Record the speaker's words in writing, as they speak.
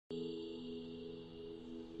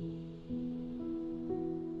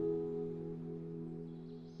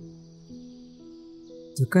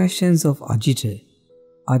The questions of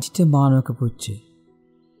Ajita-manava-puccha.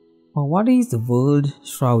 For what is the world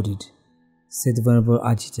shrouded? Said the Venerable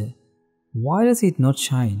Ajita. Why does it not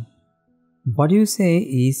shine? What you say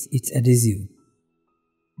is its adhesive.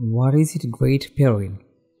 What is its great peril?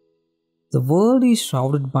 The world is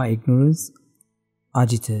shrouded by ignorance,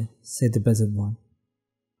 Ajita, said the Blessed One.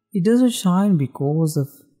 It does not shine because of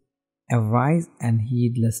avarice and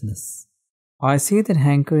heedlessness. I say that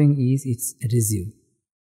hankering is its adhesive.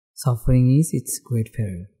 Suffering is its great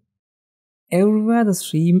peril. Everywhere the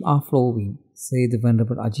streams are flowing, said the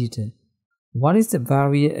Venerable Ajita. What is the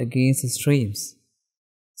barrier against the streams?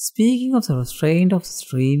 Speaking of the restraint of the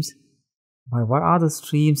streams, by what are the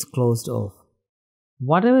streams closed off?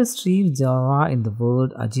 Whatever streams there are in the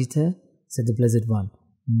world, Ajita, said the Blessed One,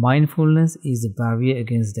 mindfulness is the barrier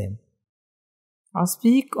against them. I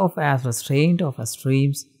speak of as restraint of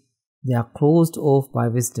streams, they are closed off by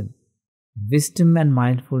wisdom. Wisdom and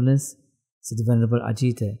mindfulness, said the Venerable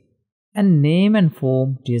Ajita, and name and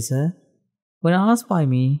form, dear sir. When asked by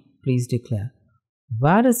me, please declare,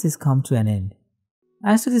 where does this come to an end?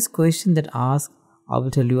 As to this question that asked, I will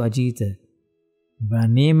tell you, Ajita, where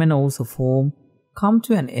name and also form come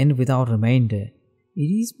to an end without remainder, it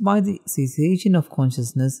is by the cessation of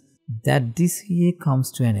consciousness that this here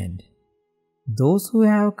comes to an end. Those who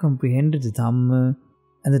have comprehended the Dhamma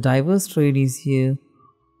and the diverse trainees here,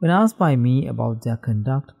 when asked by me about their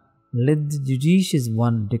conduct, let the judicious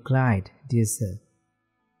one declare, dear sir.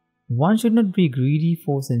 One should not be greedy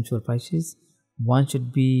for sensual pleasures. One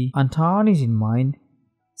should be untarnished in mind,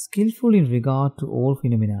 skillful in regard to all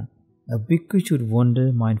phenomena. A bhikkhu should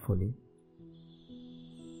wander mindfully.